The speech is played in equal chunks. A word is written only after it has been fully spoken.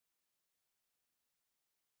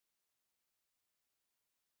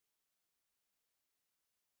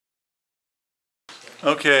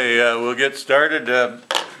Okay, we'll get started.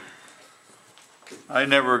 I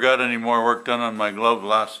never got any more work done on my glove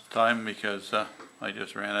last time because I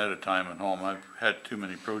just ran out of time at home. I've had too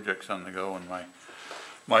many projects on the go, and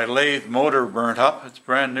my lathe motor burnt up. It's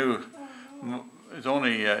brand new. It's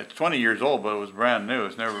only it's 20 years old, but it was brand new.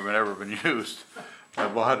 It's never been used. I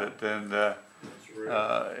bought it, and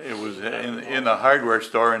it was in a hardware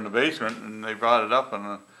store in the basement, and they brought it up,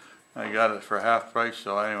 and I got it for half price.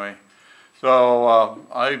 So anyway. So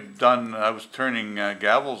I was turning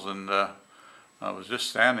gavels, and I was just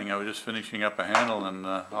standing. I was just finishing up a handle, and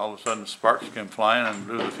all of a sudden sparks came flying and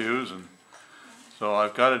blew the fuse. And so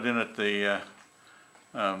I've got it in at the.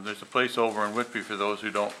 There's a place over in Whitby, for those who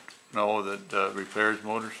don't know, that repairs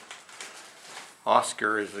motors.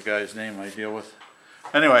 Oscar is the guy's name I deal with.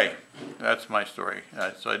 Anyway, that's my story.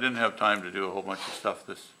 So I didn't have time to do a whole bunch of stuff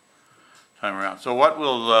this time around. So what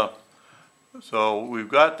we'll so we've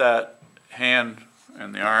got that hand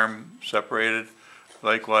and the arm separated,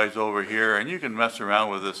 likewise over here, and you can mess around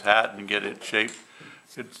with this hat and get it shaped.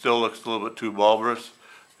 It still looks a little bit too bulbous,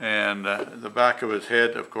 and the back of his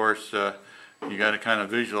head, of course, you got to kind of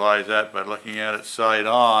visualize that by looking at it side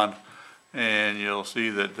on, and you'll see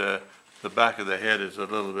that the back of the head is a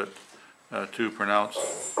little bit too pronounced.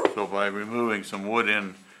 So by removing some wood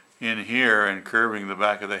in here and curving the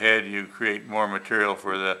back of the head, you create more material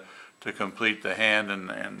for to complete the hand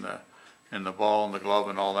and the ball and the glove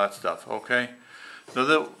and all that stuff. Okay,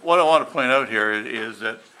 so what I want to point out here is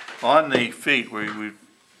that on the feet,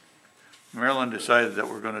 Marilyn decided that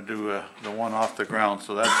we're going to do the one off the ground,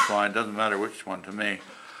 so that's fine. Doesn't matter which one to me.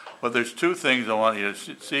 But there's two things I want you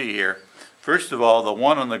to see here. First of all, the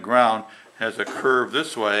one on the ground has a curve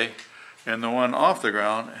this way, and the one off the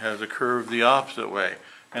ground has a curve the opposite way.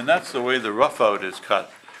 And that's the way the rough out is cut.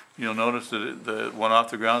 You'll notice that the one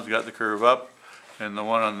off the ground's got the curve up, and the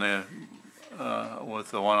one on the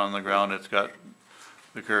with the one on the ground, it's got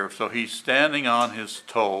the curve. So he's standing on his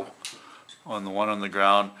toe on the one on the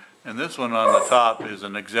ground, and this one on the top is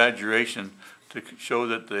an exaggeration to show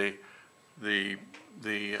that the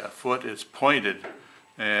foot is pointed,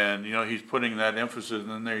 and you know, he's putting that emphasis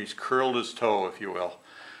in there. He's curled his toe, if you will.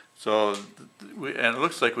 So and it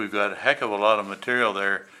looks like we've got a heck of a lot of material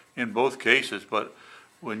there in both cases, but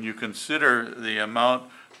when you consider the amount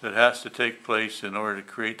that has to take place in order to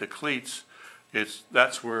create the cleats,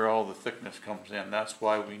 that's where all the thickness comes in. That's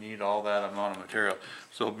why we need all that amount of material.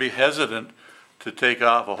 So be hesitant to take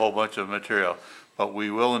off a whole bunch of material, but we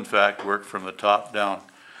will in fact work from the top down.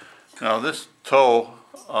 Now this toe,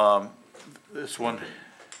 this one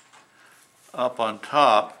up on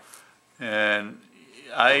top, and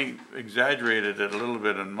I exaggerated it a little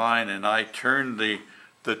bit in mine, and I turned the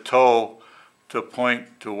toe to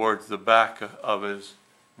point towards the back of his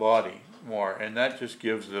body more, and that just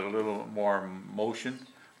gives it a little more motion,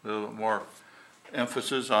 a little more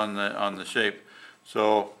emphasis on the shape.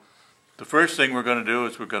 So the first thing we're going to do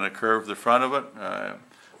is we're going to curve the front of it.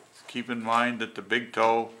 Keep in mind that the big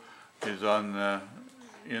toe is on the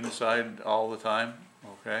inside all the time.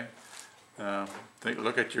 Okay,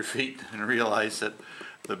 look at your feet and realize that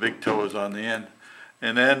the big toe is on the end,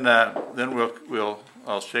 and then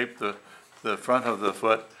I'll shape the front of the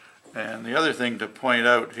foot. And the other thing to point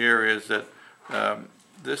out here is that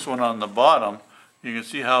this one on the bottom, you can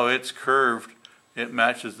see how it's curved. It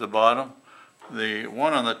matches the bottom. The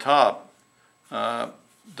one on the top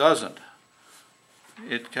doesn't.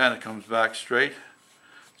 It kind of comes back straight.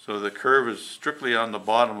 So the curve is strictly on the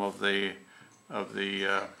bottom of the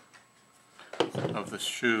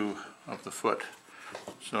shoe of the foot.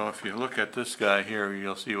 So if you look at this guy here,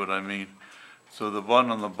 you'll see what I mean. So the one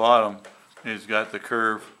on the bottom has got the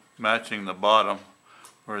curve matching the bottom,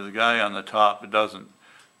 where the guy on the top, it doesn't.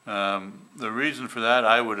 The reason for that,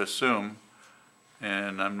 I would assume,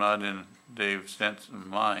 and I'm not in Dave Stetson's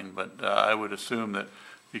mind, but I would assume that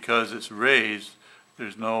because it's raised,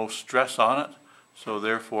 there's no stress on it, so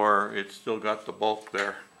therefore it's still got the bulk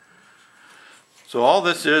there. So all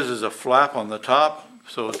this is a flap on the top.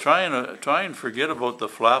 So try and forget about the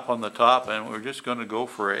flap on the top, and we're just going to go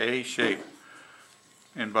for a shape.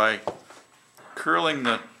 And by curling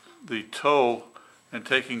the toe and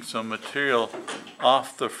taking some material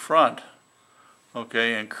off the front,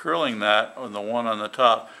 okay, and curling that on the one on the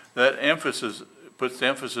top, that puts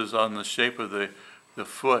emphasis on the shape of the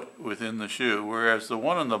foot within the shoe, whereas the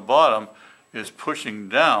one on the bottom is pushing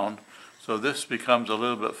down, so this becomes a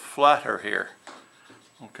little bit flatter here.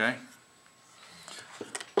 Okay,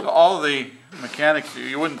 so all the mechanics,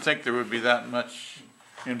 you wouldn't think there would be that much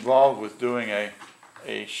involved with doing a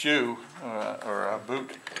shoe or a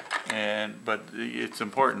boot, but it's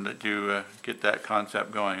important that you get that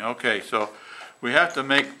concept going. Okay, so we have to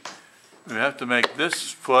make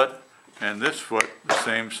this foot and this foot the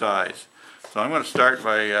same size. So I'm going to start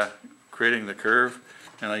by creating the curve,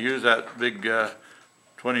 and I use that big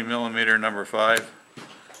 20 millimeter number 5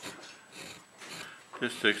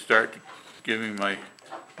 just to start giving my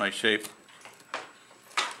shape.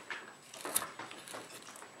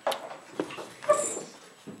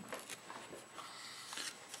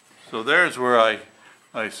 So there's where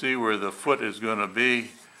I see where the foot is going to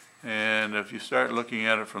be, and if you start looking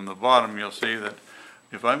at it from the bottom, you'll see that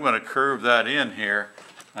if I'm going to curve that in here,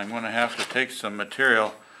 I'm going to have to take some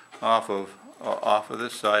material off of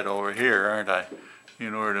this side over here, aren't I,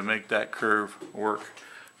 in order to make that curve work.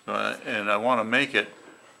 And I want to make it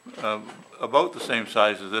about the same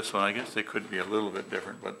size as this one. I guess they could be a little bit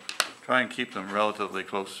different, but try and keep them relatively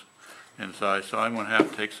close in size. So I'm going to have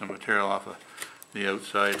to take some material off of the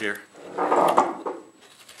outside here.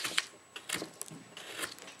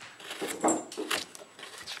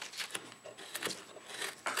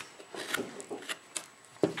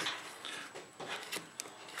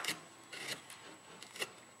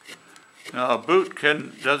 Now a boot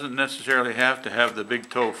doesn't necessarily have to have the big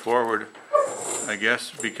toe forward, I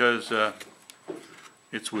guess, because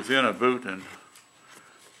it's within a boot,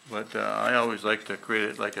 but I always like to create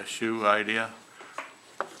it like a shoe idea.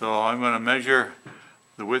 So I'm going to measure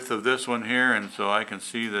the width of this one here, and so I can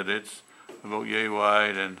see that it's about yay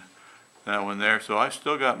wide, and that one there. So I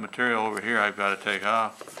still got material over here I've got to take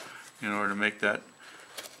off in order to make that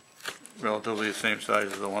relatively the same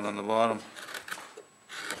size as the one on the bottom.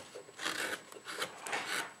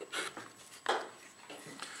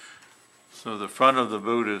 So the front of the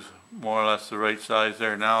boot is more or less the right size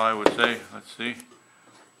there now, I would say. Let's see.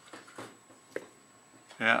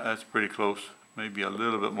 Yeah, that's pretty close. Maybe a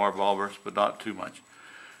little bit more bulbous, but not too much.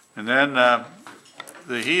 And then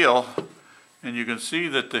the heel, and you can see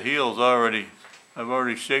that the heel's I've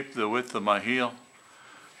already shaped the width of my heel.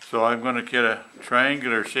 So I'm going to get a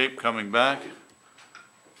triangular shape coming back.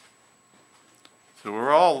 So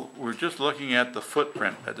we're just looking at the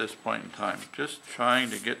footprint at this point in time, just trying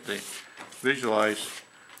to visualize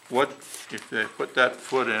what if they put that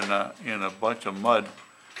foot in a bunch of mud,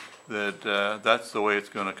 that's the way it's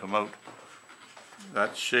going to come out.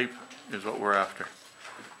 That shape is what we're after.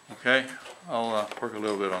 Okay, I'll work a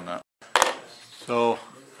little bit on that. So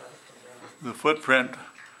the footprint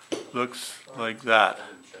looks like that.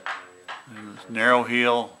 And it's narrow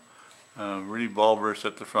heel, really bulbous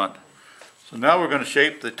at the front. So now we're going to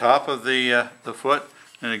shape the top of the foot,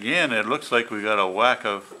 and again it looks like we got a whack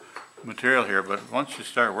of material here, but once you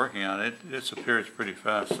start working on it, it disappears pretty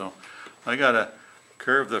fast. So I got to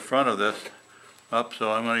curve the front of this up,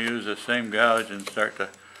 so I'm going to use the same gouge and start to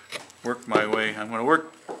work my way. I'm going to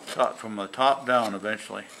work from the top down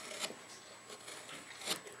eventually.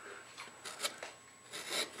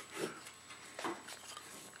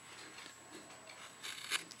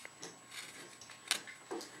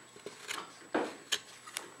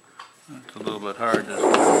 That's a little bit hard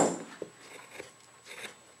to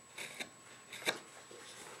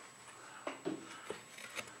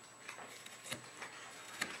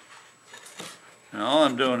and all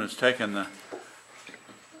I'm doing is taking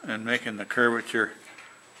and making the curvature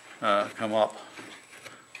come up.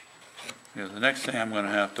 Because the next thing I'm going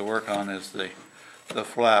to have to work on is the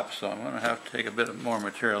flap, so I'm going to have to take a bit more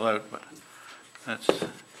material out, but let's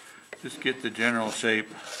just get the general shape.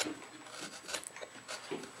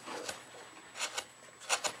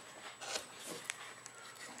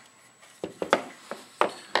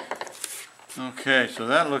 Okay, so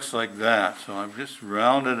that looks like that. So I've just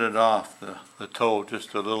rounded it off the toe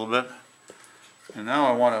just a little bit. And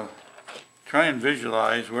now I want to try and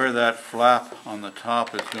visualize where that flap on the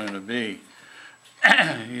top is going to be.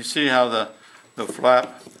 You see how the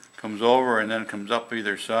flap comes over and then comes up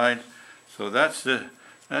either side. So that's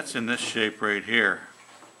in this shape right here.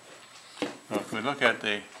 So if we look at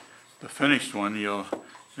the finished one, you'll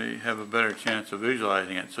have a better chance of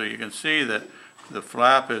visualizing it. So you can see that the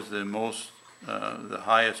flap is the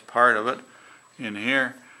highest part of it in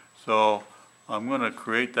here. So I'm going to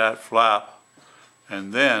create that flap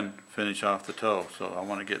and then finish off the toe. So I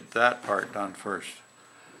want to get that part done first.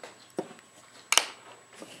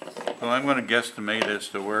 So I'm going to guesstimate as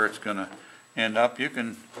to where it's going to end up. You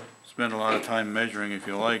can spend a lot of time measuring if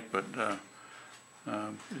you like, but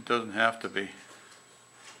it doesn't have to be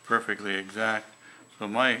perfectly exact. So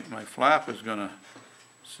my flap is going to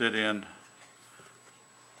sit in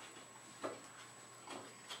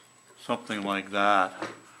something like that.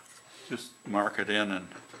 Just mark it in and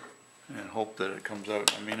hope that it comes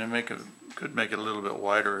out. I mean, could make it a little bit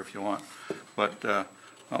wider if you want, but I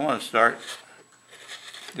want to start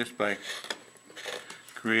just by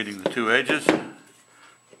creating the two edges.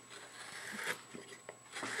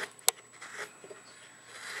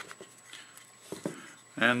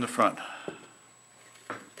 And the front.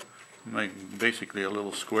 Make basically a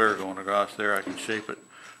little square going across there. I can shape it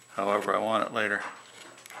however I want it later.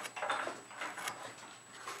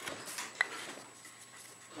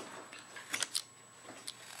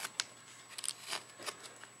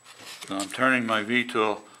 So I'm turning my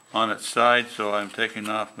V-tool on its side, so I'm taking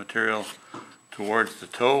off material towards the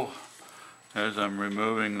toe as I'm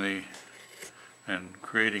removing the and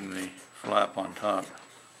creating the flap on top.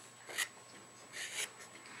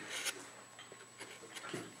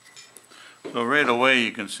 So right away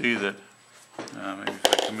you can see that, maybe if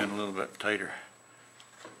I come in a little bit tighter.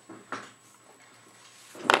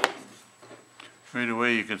 Right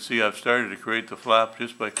away you can see I've started to create the flap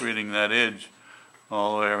just by creating that edge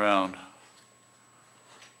all the way around.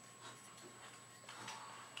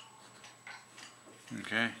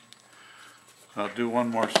 Okay, so I'll do one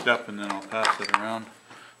more step and then I'll pass it around.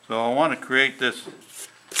 So I want to create this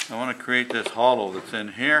hollow that's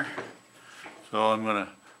in here. So I'm going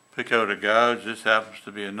to pick out a gouge. This happens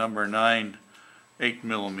to be a number 9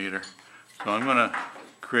 8mm. So I'm going to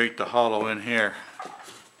create the hollow in here.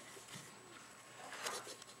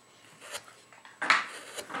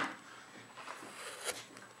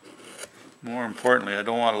 More importantly, I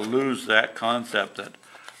don't want to lose that concept that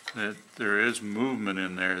there is movement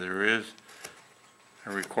in there. There is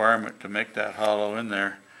a requirement to make that hollow in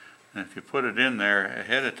there. And if you put it in there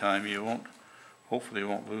ahead of time, you won't, hopefully you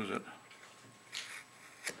won't lose it.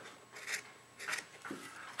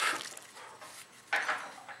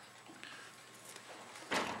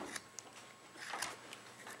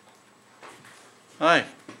 Hi.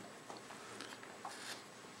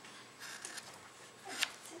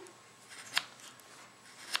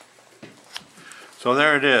 So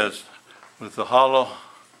there it is, with the hollow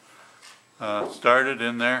started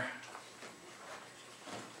in there.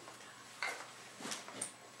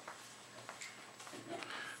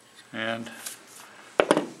 And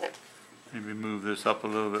maybe move this up a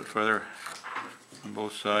little bit further on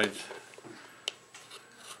both sides.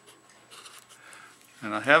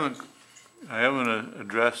 And I haven't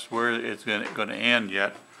addressed where it's going to end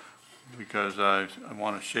yet, because I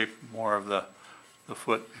want to shape more of the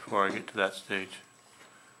foot before I get to that stage.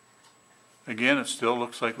 Again, it still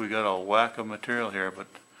looks like we got a whack of material here, but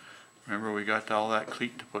remember we got all that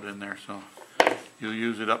cleat to put in there, so you'll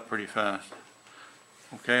use it up pretty fast.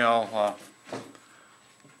 Okay, I'll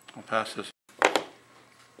pass this.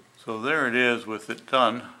 So there it is with it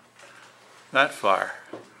done that far.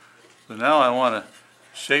 So now I want to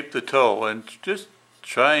shape the toe, and just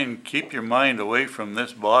try and keep your mind away from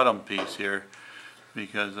this bottom piece here,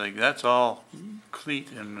 because like that's all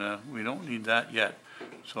cleat and we don't need that yet.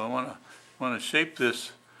 So I want to shape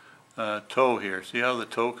this toe here. See how the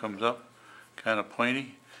toe comes up kind of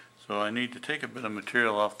pointy? So I need to take a bit of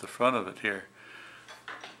material off the front of it here.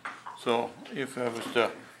 So if I was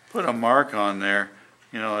to put a mark on there,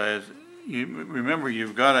 you know, as you remember,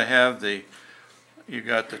 you've got to have you've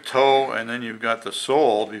got the toe and then you've got the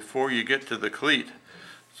sole before you get to the cleat.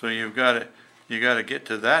 So you got to get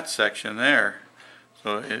to that section there.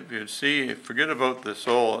 So if you see, forget about the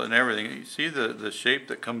sole and everything. You see the shape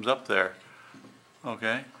that comes up there.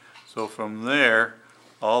 Okay, so from there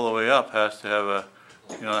all the way up has to have a,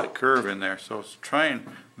 you know, that curve in there. So try and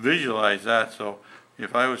visualize that. So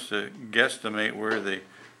if I was to guesstimate where the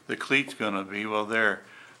cleat's going to be, well, there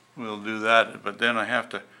we'll do that. But then I have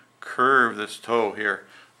to curve this toe here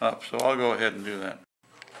up. So I'll go ahead and do that.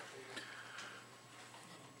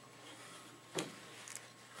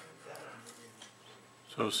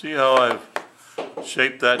 So see how I've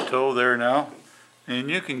shaped that toe there now? And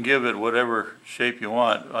you can give it whatever shape you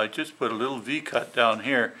want. I just put a little V-cut down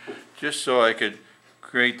here just so I could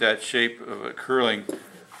create that shape of it curling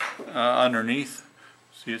underneath.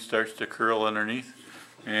 See, it starts to curl underneath.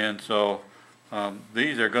 And so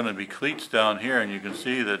these are going to be cleats down here, and you can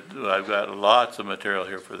see that I've got lots of material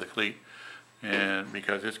here for the cleat, and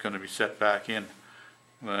because it's going to be set back in.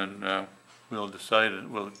 And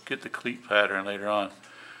we'll get the cleat pattern later on.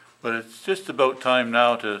 But it's just about time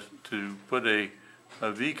now to put a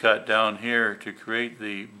V-cut down here to create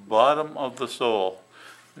the bottom of the sole.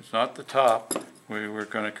 It's not the top. We're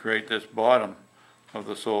going to create this bottom of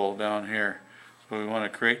the sole down here. So we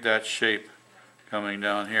want to create that shape coming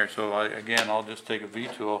down here. So again, I'll just take a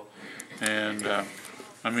V-tool, and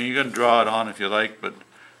I mean, you can draw it on if you like, but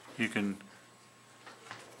you can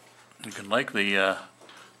likely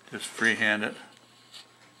just freehand it.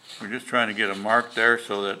 We're just trying to get a mark there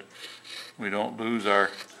so that we don't lose our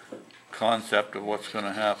concept of what's going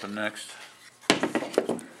to happen next.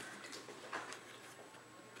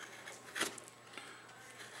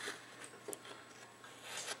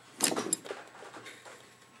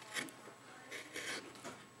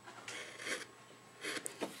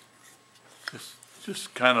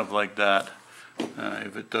 just kind of like that.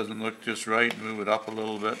 If it doesn't look just right, move it up a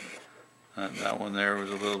little bit. That one there was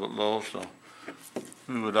a little bit low, so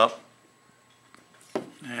move it up.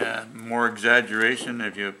 And more exaggeration,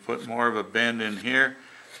 if you put more of a bend in here,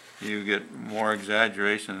 you get more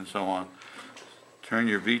exaggeration and so on. Turn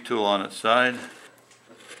your V-tool on its side.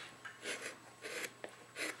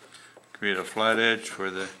 Create a flat edge for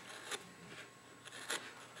the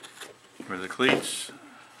cleats.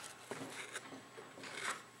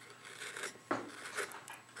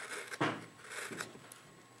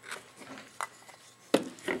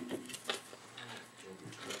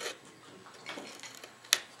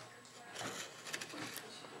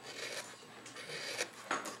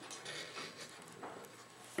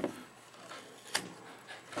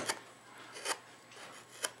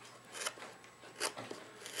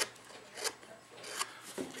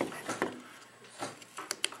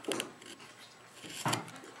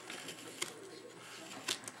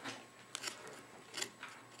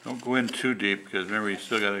 Don't go in too deep, because remember, you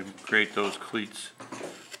still got to create those cleats.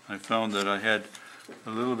 I found that I had a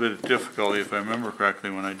little bit of difficulty, if I remember correctly,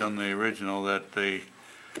 when I done the original, that they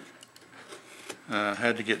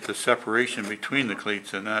had to get the separation between the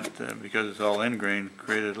cleats, and that, because it's all ingrained,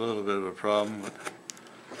 created a little bit of a problem, but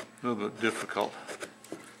a little bit difficult.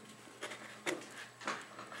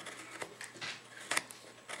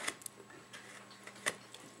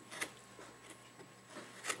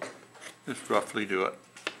 Just roughly do it.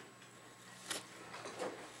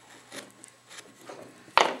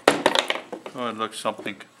 Oh, it looks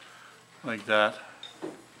something like that.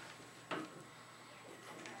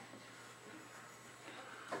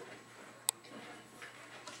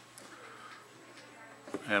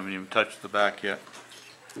 I haven't even touched the back yet.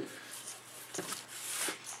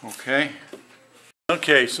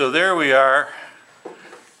 Okay, so there we are,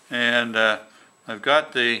 and I've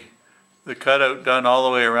got the cutout done all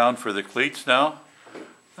the way around for the cleats now,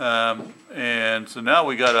 and so now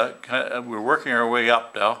we're working our way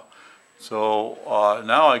up now. So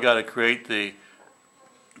now I got to create the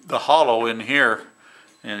hollow in here,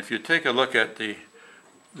 and if you take a look at the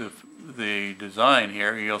design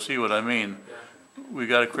here, you'll see what I mean. We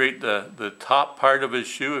got to create the top part of his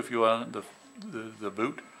shoe, if you want the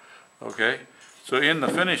boot. Okay, so in the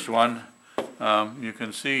finished one, you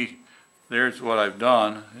can see there's what I've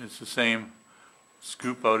done. It's the same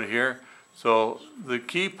scoop out of here. So the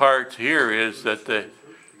key part here is that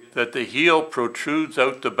the heel protrudes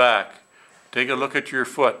out the back. Take a look at your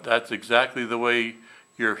foot. That's exactly the way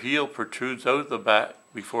your heel protrudes out the back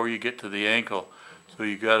before you get to the ankle. So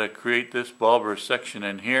you got to create this bulbous section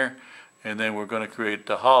in here, and then we're going to create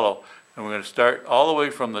the hollow. And we're going to start all the way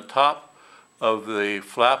from the top of the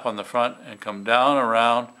flap on the front and come down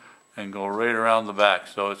around and go right around the back.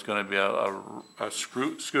 So it's going to be a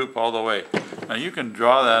scoop all the way. Now you can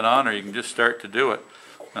draw that on, or you can just start to do it.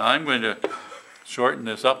 Now I'm going to shorten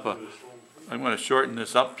this up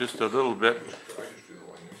just a little bit.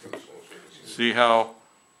 See how,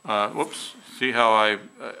 see how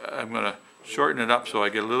I'm going to shorten it up so I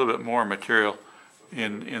get a little bit more material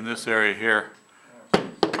in this area here.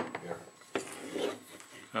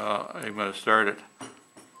 I'm going to start it.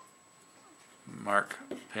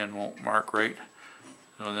 Pen won't mark right.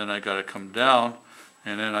 So then I got to come down,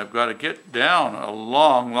 and then I've got to get down a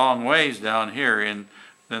long ways down here, and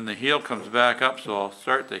then the heel comes back up. So I'll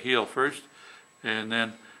start the heel first, and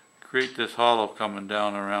then create this hollow coming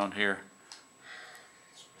down around here.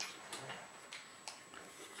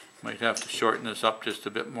 Might have to shorten this up just a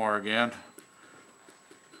bit more again.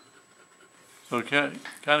 So kind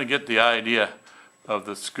of get the idea of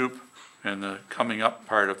the scoop and the coming up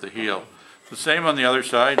part of the heel. The same on the other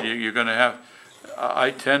side. You're going to have,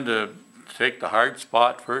 I tend to take the hard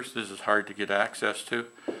spot first. This is hard to get access to,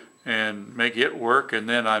 and make it work, and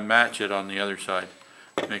then I match it on the other side,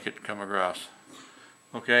 make it come across.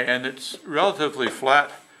 Okay, and it's relatively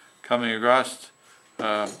flat coming across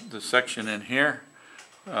the section in here.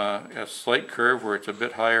 A slight curve where it's a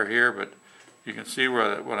bit higher here, but you can see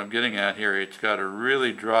what I'm getting at here. It's got to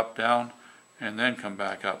really drop down and then come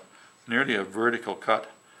back up. Nearly a vertical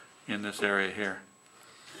cut in this area here.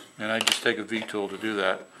 And I just take a V-tool to do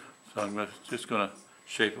that. So I'm just going to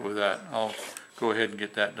shape it with that. I'll go ahead and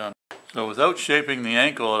get that done. So without shaping the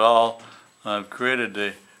ankle at all, I've created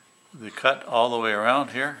the cut all the way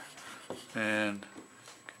around here, and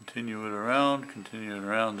continue it around,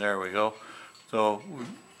 there we go. So we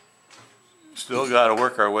still got to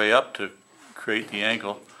work our way up to create the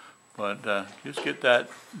ankle, but just get that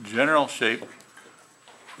general shape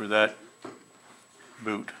for that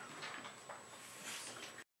boot.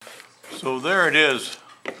 So there it is.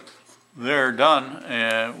 They're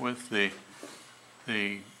done with the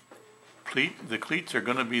the cleats are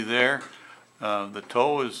going to be there. The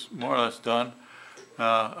toe is more or less done.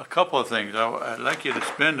 A couple of things. I'd like you to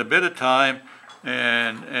spend a bit of time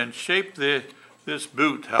and shape this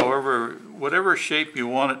boot, whatever shape you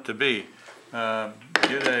want it to be.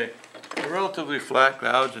 Get a relatively flat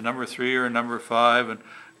gouge, a number 3 or a number 5,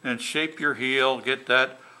 and shape your heel. Get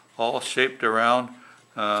that all shaped around.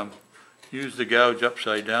 Use the gouge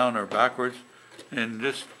upside down or backwards, and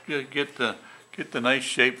just get the nice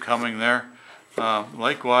shape coming there.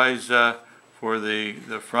 Likewise for the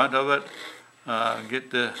front of it,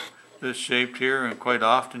 get this shaped here, and quite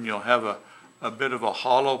often you'll have a bit of a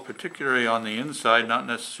hollow, particularly on the inside, not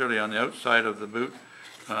necessarily on the outside of the boot.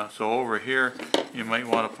 So over here you might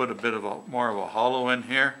want to put a bit of more of a hollow in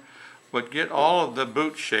here, but get all of the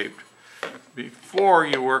boot shaped before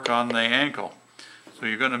you work on the ankle. So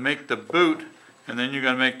you're going to make the boot, and then you're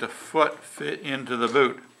going to make the foot fit into the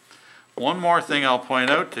boot. One more thing I'll point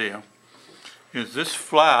out to you is this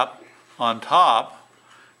flap on top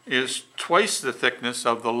is twice the thickness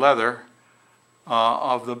of the leather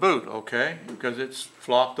of the boot, okay? Because it's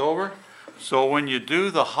flopped over. So when you do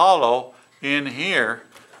the hollow in here,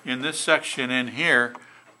 in this section in here,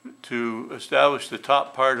 to establish the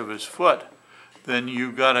top part of his foot, then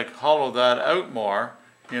you've got to hollow that out more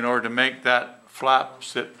in order to make that flap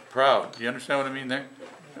sit proud. Do you understand what I mean there?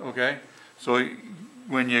 Okay. So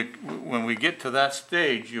when we get to that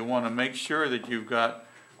stage, you want to make sure that you've got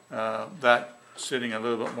that sitting a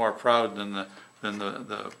little bit more proud than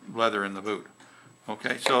the leather in the boot.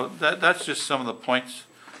 Okay. So that's just some of the points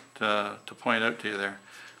to point out to you there.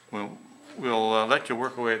 We'll let you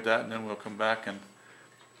work away at that, and then we'll come back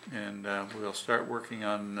and we'll start working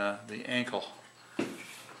on the ankle.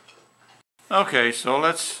 Okay, so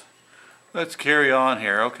let's carry on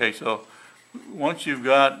here. Okay, so once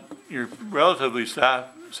you're relatively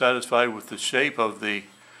satisfied with the shape of the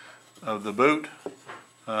boot,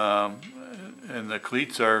 and the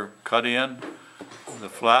cleats are cut in, the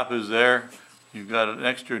flap is there. You've got an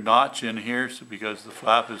extra notch in here because the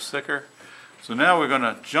flap is thicker. So now we're going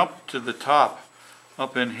to jump to the top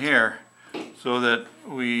up in here so that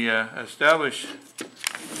we establish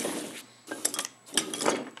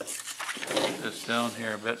this down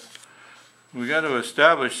here a bit. We got to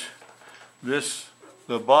establish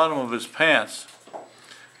the bottom of his pants.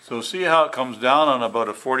 So see how it comes down on about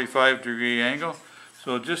a 45-degree angle.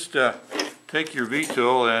 So just take your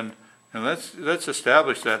V-tool and let's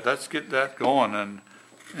establish that. Let's get that going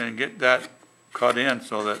and get that cut in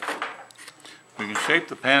so that we can shape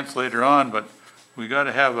the pants later on. But we got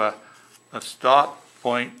to have a stop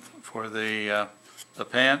point for the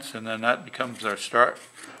pants, and then that becomes our start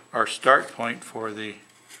point for the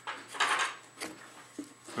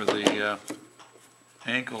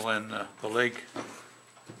ankle and the leg.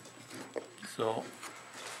 So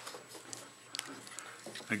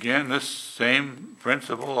again, this same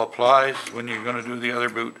principle applies when you're going to do the other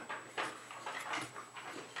boot.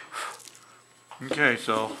 Okay,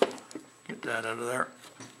 so get that out of there.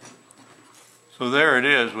 So there it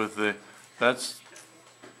is with that's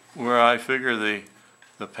where I figure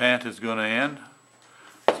the pant is going to end.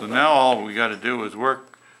 So now all we got to do is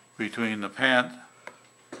work between the pant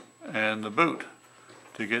and the boot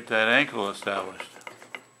to get that ankle established.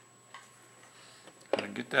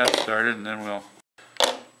 Get that started, and then we'll...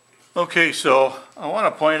 Okay, so I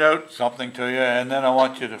want to point out something to you, and then I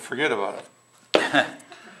want you to forget about it.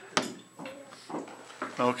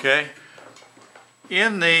 Okay,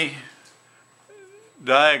 in the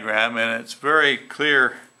diagram, and it's very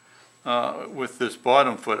clear with this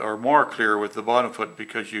bottom foot, or more clear with the bottom foot,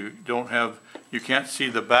 because you can't see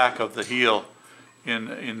the back of the heel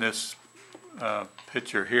in this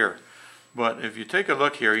picture here. But if you take a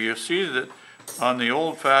look here, you'll see that on the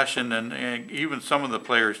old-fashioned, and even some of the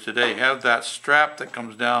players today, have that strap that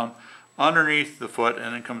comes down underneath the foot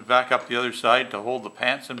and then comes back up the other side to hold the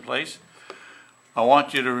pants in place. I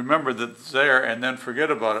want you to remember that it's there and then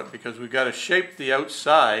forget about it, because we've got to shape the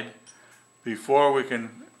outside before we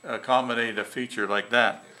can accommodate a feature like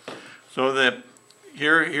that. So that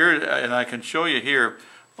here, and I can show you here,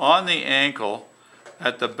 on the ankle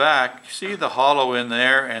at the back, see the hollow in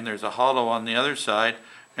there, and there's a hollow on the other side,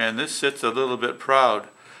 and this sits a little bit proud.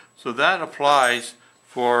 So that applies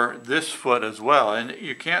for this foot as well, and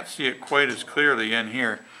you can't see it quite as clearly in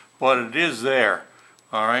here, but it is there.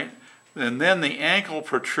 All right, and then the ankle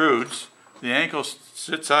protrudes, the ankle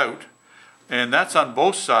sits out, and that's on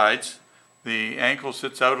both sides. The ankle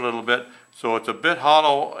sits out a little bit, so it's a bit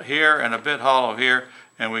hollow here and a bit hollow here,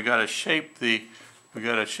 and we got to shape the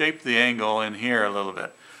angle in here a little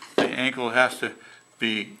bit. The ankle has to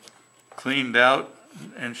be cleaned out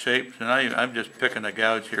in shape, and I'm just picking a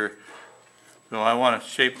gouge here. So I want to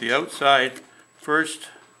shape the outside first,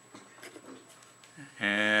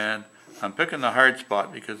 and I'm picking the hard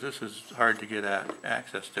spot because this is hard to get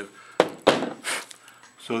access to.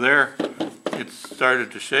 So there, it's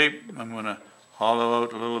started to shape. I'm going to hollow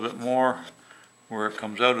out a little bit more where it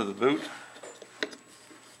comes out of the boot.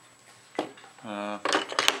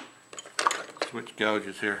 Switch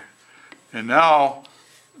gouges here. And now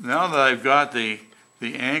that I've got the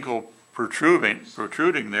ankle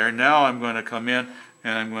protruding there, now I'm going to come in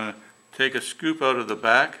and I'm going to take a scoop out of the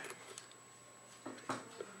back.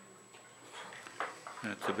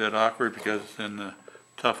 It's a bit awkward because it's in the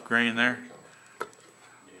tough grain there.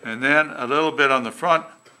 And then a little bit on the front.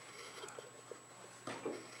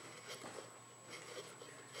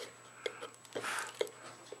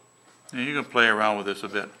 And you can play around with this a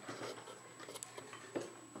bit.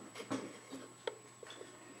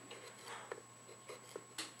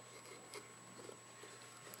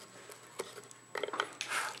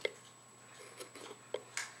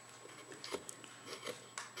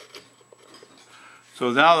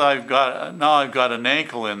 So now that I've got an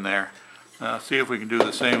ankle in there. See if we can do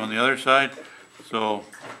the same on the other side. So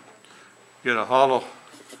get a hollow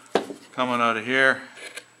coming out of here.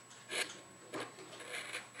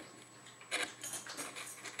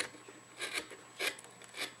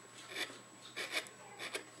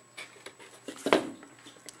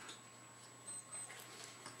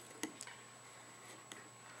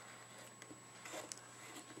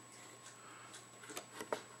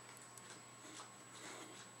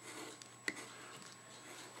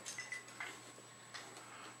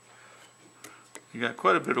 You got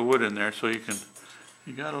quite a bit of wood in there, so you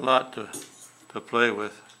got a lot to play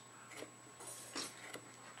with.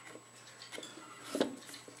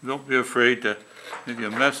 Don't be afraid to, if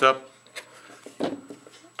you mess up,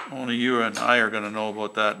 only you and I are going to know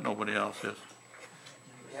about that, nobody else is.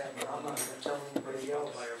 Yeah, but I'm not going to tell anybody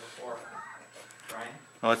else. Before. Brian?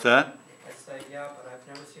 What's that? I said, yeah, but I've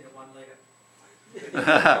never seen a one-legged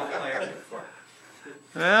player before.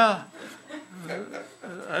 Yeah,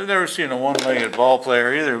 I've never seen a one-legged ball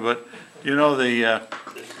player either, but you know there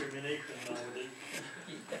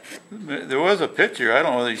was a pitcher, I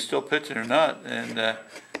don't know whether he's still pitching or not, and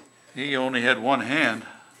he only had one hand.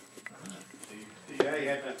 Yeah, he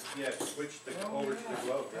had to switch over to the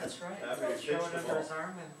glove. That's right. Throw it under his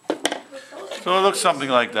arm and... So it looks something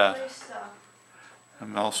like that.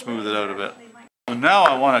 And I'll smooth it out a bit. So now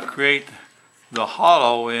I want to create the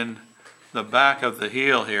hollow in the back of the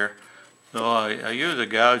heel here. So I use a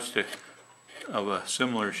gouge of a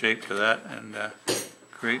similar shape to that and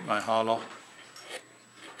create my hollow.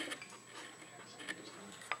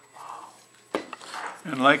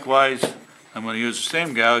 And likewise, I'm going to use the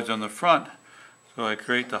same gouge on the front, so I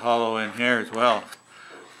create the hollow in here as well.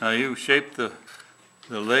 Now you shape the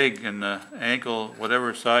leg and the ankle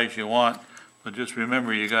whatever size you want, but just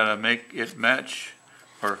remember you got to make it match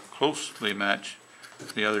or closely match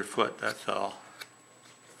the other foot, that's all.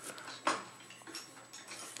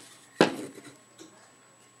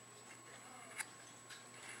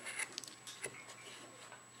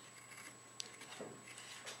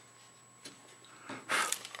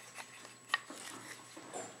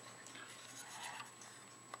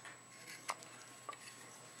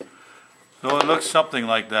 So it looks something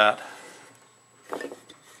like that.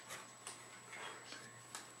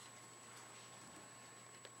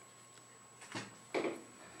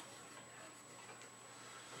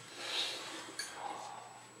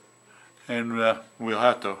 And we'll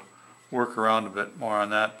have to work around a bit more on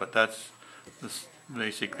that, but that's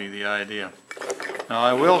basically the idea. Now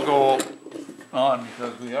I will go on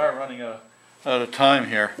because we are running out of time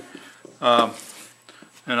here. And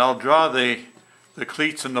I'll draw the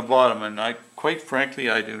cleats in the bottom, and quite frankly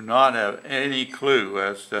I do not have any clue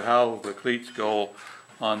as to how the cleats go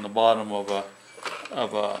on the bottom of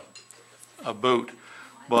a boot.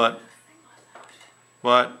 But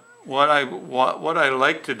what I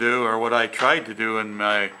like to do, or what I tried to do in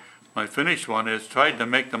my finished one, is tried to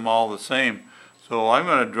make them all the same. So I'm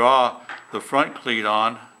going to draw the front cleat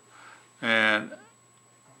on, and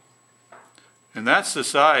that's the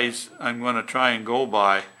size I'm going to try and go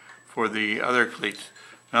by for the other cleats.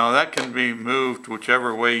 Now that can be moved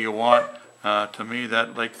whichever way you want. To me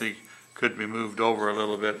that likely could be moved over a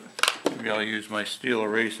little bit. Maybe I'll use my steel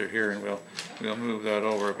eraser here and we'll move that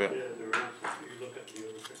over a bit.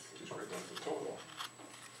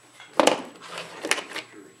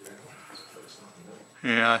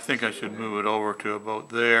 Yeah, I think I should move it over to about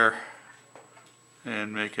there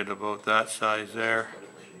and make it about that size there.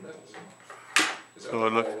 So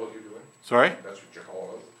it looks. Sorry?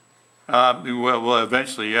 Well,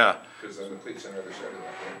 eventually, yeah. Because then the cleat's on the other side of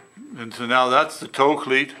that, right? And so now that's the toe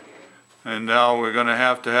cleat, and now we're gonna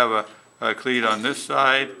have to have a cleat on this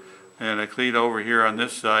side, and a cleat over here on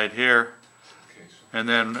this side here, Okay, so and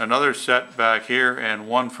then another set back here, and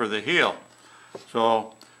one for the heel.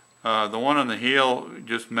 So, the one on the heel,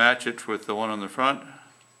 just match it with the one on the front.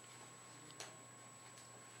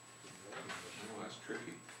 oh, that's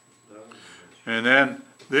tricky. And then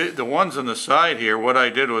the ones on the side here, what I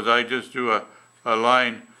did was I just drew a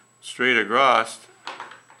line straight across,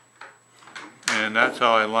 and that's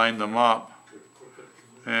how I lined them up.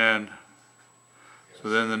 And so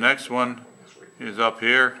then the next one is up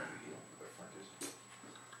here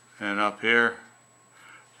and up here,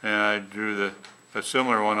 and I drew a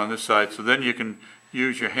similar one on this side. So then you can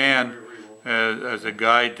use your hand as a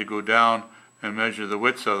guide to go down and measure the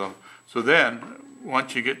widths of them. So then,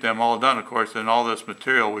 once you get them all done, of course, then all this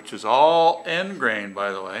material, which is all end grain,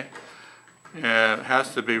 by the way,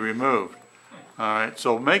 has to be removed. All right,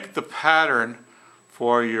 so make the pattern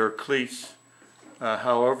for your cleats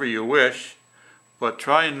however you wish, but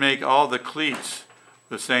try and make all the cleats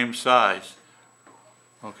the same size.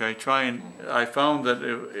 Okay, I found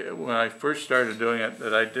that when I first started doing it,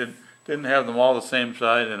 that I didn't have them all the same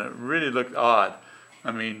size, and it really looked odd.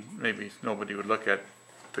 I mean, maybe nobody would look at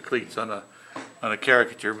the cleats on a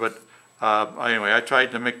caricature, but anyway, I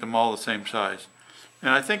tried to make them all the same size.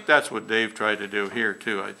 And I think that's what Dave tried to do here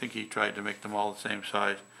too. I think he tried to make them all the same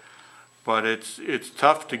size. But it's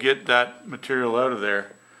tough to get that material out of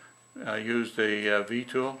there. I used a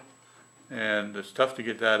V-tool, and it's tough to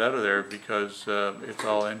get that out of there because it's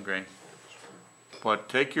all end grain. But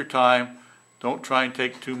take your time. Don't try and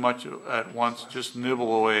take too much at once. Just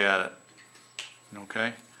nibble away at it.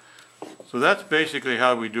 Okay? So that's basically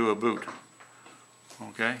how we do a boot.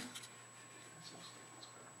 Okay?